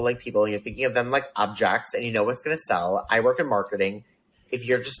of people like people, and you're thinking of them like objects, and you know what's going to sell. I work in marketing. If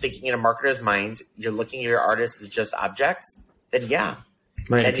you're just thinking in a marketer's mind, you're looking at your artists as just objects, then yeah.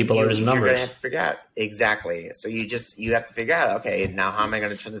 Right, and people are as numbers. You're going to have to figure out. Exactly. So you have to figure out, okay, now how am I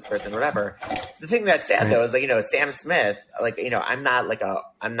going to turn this person, whatever. The thing that's sad, though, is like, Sam Smith, like, I'm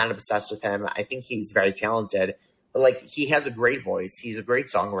not obsessed with him. I think he's very talented. But, like, he has a great voice. He's a great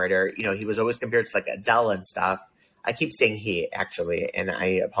songwriter. He was always compared to, like, Adele and stuff. I keep saying he, actually, and I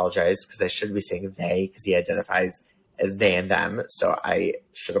apologize because I should be saying they because he identifies as they and them. So I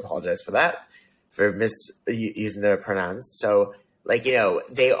should apologize for that, for misusing the pronouns. So, like,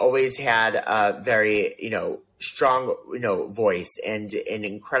 they always had a very, strong, voice and an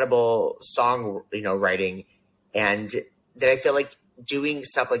incredible song, writing. And that I feel like doing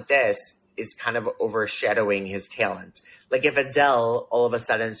stuff like this is kind of overshadowing his talent. Like if Adele all of a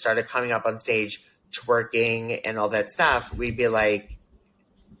sudden started coming up on stage, twerking and all that stuff, we'd be like,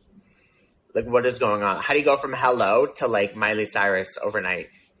 what is going on? How do you go from Hello to like Miley Cyrus overnight?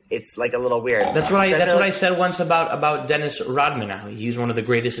 It's like a little weird. That's what I said once about Dennis Rodman. He's one of the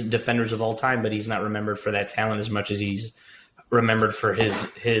greatest defenders of all time, but he's not remembered for that talent as much as he's remembered for his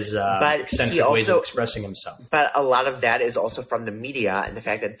eccentric ways of expressing himself. But a lot of that is also from the media and the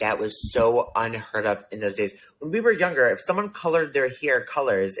fact that was so unheard of in those days. When we were younger, if someone colored their hair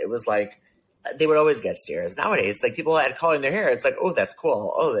colors, it was like they would always get stares. Nowadays, like people had color in their hair, it's like, oh, that's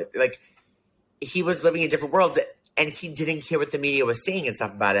cool. Oh, like he was living in a different world. And he didn't care what the media was saying and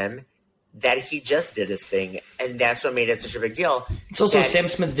stuff about him, that he just did his thing. And that's what made it such a big deal. It's also Sam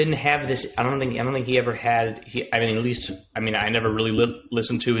Smith didn't have this. I don't think he ever had. I never really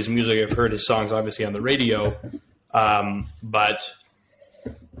listened to his music. I've heard his songs obviously on the radio. But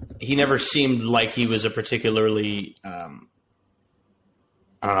he never seemed like he was a particularly,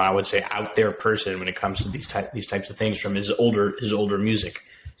 I would say out there person when it comes to these types of things from his older music.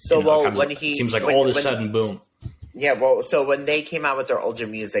 So when he seems like all of a sudden, boom. Yeah, well, so when they came out with their older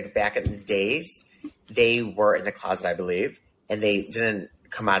music back in the days, they were in the closet, I believe, and they didn't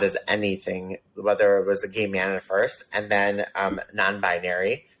come out as anything, whether it was a gay man at first and then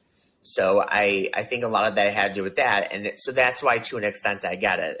non-binary. So I think a lot of that had to do with that. And so that's why, to an extent, I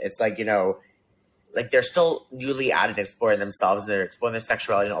get it. It's like, like they're still newly out and exploring themselves, and they're exploring their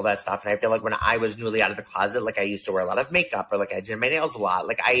sexuality and all that stuff. And I feel like when I was newly out of the closet, like I used to wear a lot of makeup, or like I did my nails a lot.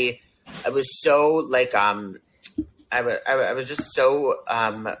 Like I was so like, I was just so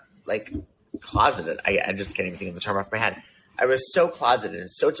like closeted. I just can't even think of the term off my head. I was so closeted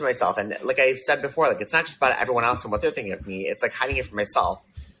and so to myself. And like I said before, like it's not just about everyone else and what they're thinking of me. It's like hiding it from myself.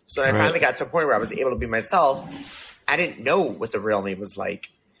 So when I finally got to a point where I was able to be myself, I didn't know what the real me was like,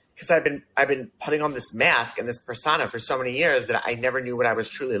 because I've been putting on this mask and this persona for so many years that I never knew what I was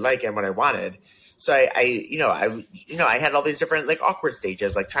truly like and what I wanted. So I had all these different like awkward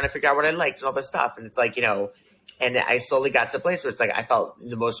stages, like trying to figure out what I liked and all this stuff. And it's like, and I slowly got to a place where it's like I felt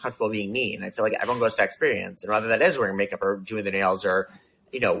the most comfortable being me. And I feel like everyone goes to that experience. And whether that is wearing makeup or doing the nails or,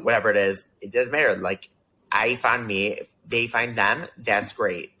 whatever it is, it doesn't matter. Like I found me, if they find them, that's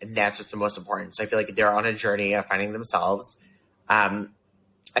great. And that's what's the most important. So I feel like they're on a journey of finding themselves. I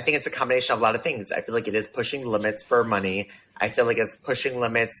think it's a combination of a lot of things. I feel like it is pushing limits for money. I feel like it's pushing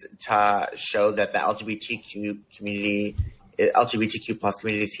limits to show that the LGBTQ plus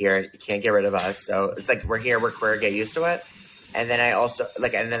community is here. You can't get rid of us. So it's like we're here, we're queer, get used to it. And then I also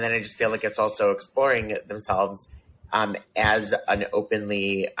and then I just feel like it's also exploring themselves as an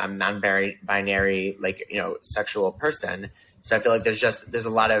openly non-binary, sexual person. So I feel like there's a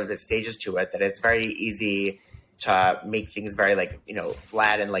lot of stages to it that it's very easy to make things very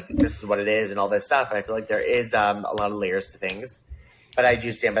flat and like this is what it is and all this stuff. And I feel like there is a lot of layers to things. But I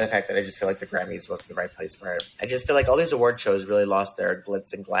do stand by the fact that I just feel like the Grammys wasn't the right place for it. I just feel like all these award shows really lost their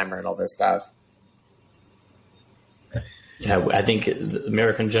glitz and glamour and all this stuff. Yeah, I think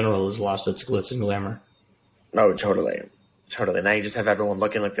America in general has lost its glitz and glamour. Oh, totally. Totally. Now you just have everyone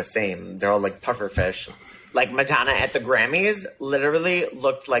looking like the same. They're all like puffer fish. Like Madonna at the Grammys literally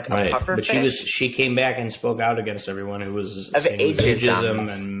looked like a puffer fish. But she came back and spoke out against everyone who was of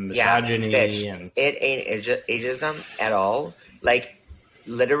ageism and misogyny. Yeah, and it ain't ageism at all. Like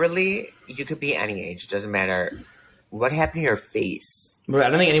literally, you could be any age. Doesn't matter. What happened to your face? But I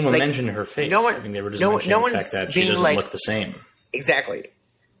don't think anyone mentioned her face. No one, I think they were just mentioning the fact that she doesn't look the same. Exactly.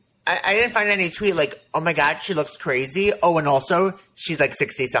 I didn't find any tweet like, oh my God, she looks crazy. Oh, and also, she's like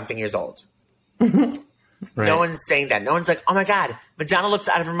 60-something years old. Right. No one's saying that. No one's like, oh my God, Madonna looks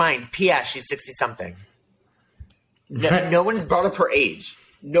out of her mind. P.S. She's 60-something. No one's brought up her age.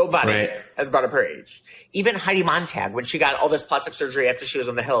 Nobody has brought up her age. Even Heidi Montag, when she got all this plastic surgery after she was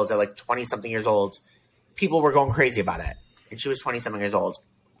on the hills at like 20-something years old, people were going crazy about it. And she was 20-something years old.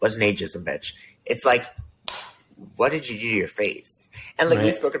 Was an ageism bitch. It's like, what did you do to your face? And like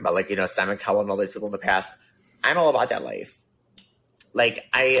we've spoken about Simon Cowell and all these people in the past. I'm all about that life.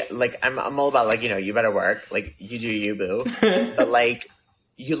 I'm all about you better work. Like you do you, boo. But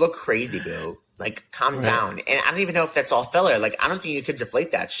you look crazy, boo. Like calm down. And I don't even know if that's all filler. Like I don't think you could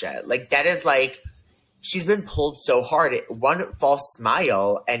deflate that shit. Like that is she's been pulled so hard. One false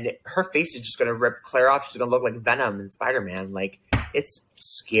smile and her face is just gonna rip clear off. She's gonna look like Venom and Spider-Man. Like it's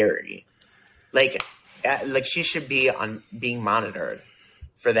scary. Like she should be being monitored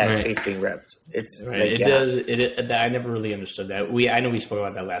for that face being ripped. It's I never really understood that. I know we spoke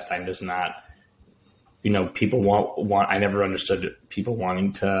about that last time. Just not, people want. I never understood people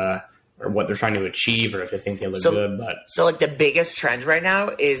wanting to, or what they're trying to achieve, or if they think they look good. But the biggest trend right now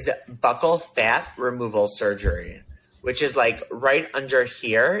is buccal fat removal surgery, which is right under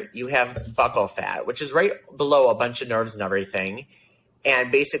here. You have buccal fat, which is right below a bunch of nerves and everything.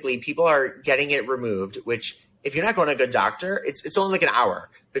 And basically, people are getting it removed, which if you're not going to a good doctor, it's only like an hour.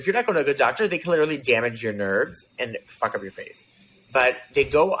 But if you're not going to a good doctor, they can literally damage your nerves and fuck up your face. But they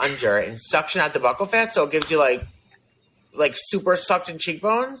go under and suction out the buccal fat, so it gives you like super sucked-in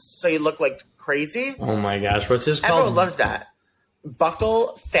cheekbones, so you look like crazy. Oh my gosh, what's this called? Everyone loves that.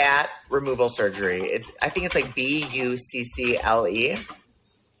 Buccal fat removal surgery. I think it's like BUCCLE.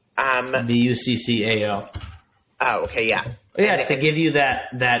 BUCCAO. Oh, okay, yeah. Yeah, to give you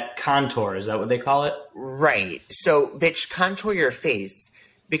that contour. Is that what they call it? Right. So, bitch, contour your face.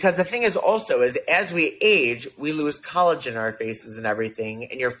 Because the thing is also is as we age, we lose collagen in our faces and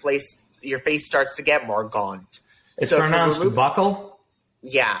everything, and your face starts to get more gaunt. It's pronounced buccal?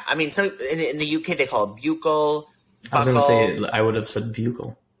 Yeah. I mean, so in the UK, they call it buccal. I was going to say, I would have said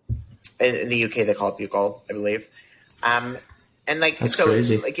buccal. In the UK, they call it buccal, I believe. And like, That's so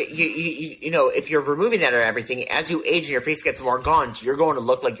crazy. like, you know, if you're removing that or everything, as you age and your face gets more gaunt, you're going to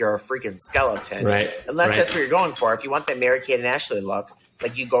look like you're a freaking skeleton. Right. Unless right. that's what you're going for. If you want that Mary-Kate and Ashley look,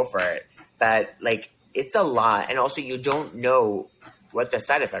 like, you go for it. But like, it's a lot. And also you don't know what the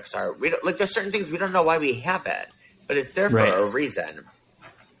side effects are. We don't, like, there's certain things we don't know why we have it, but it's there for Right. a reason.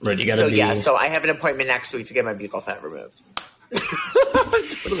 Right. You gotta So be. yeah, so I have an appointment next week to get my buccal fat removed. I'm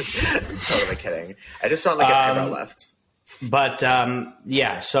totally kidding. I just want like an eyebrow lift. But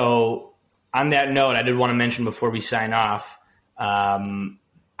yeah, so on that note, I did want to mention before we sign off, I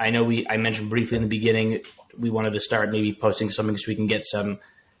know I mentioned briefly in the beginning, we wanted to start maybe posting something so we can get some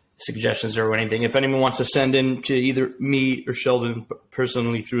suggestions or anything. If anyone wants to send in to either me or Sheldon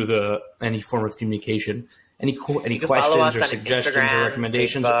personally through any form of communication, any questions or suggestions Instagram, or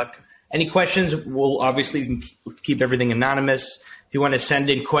recommendations, Facebook. Any questions, we'll obviously keep everything anonymous. If you want to send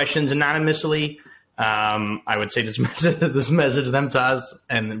in questions anonymously, I would say just message them to us,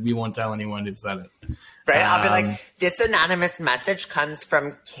 and we won't tell anyone who said it. Right? I'll be like, this anonymous message comes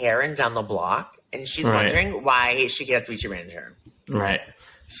from Karen down the block, and she's wondering why she can't reach your manager. Right.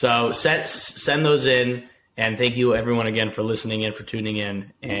 So send those in, and thank you everyone again for listening in, for tuning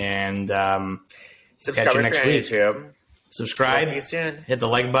in, and subscribe catch you next week. YouTube. Subscribe. We'll see you soon. Hit the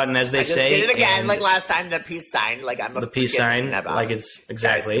like button, as they say. I just did it again, like last time. The peace sign, like I'm a the peace sign, like it's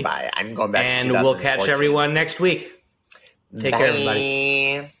exactly. Guys, bye. I'm going back. And we'll catch everyone next week. Take care,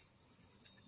 everybody.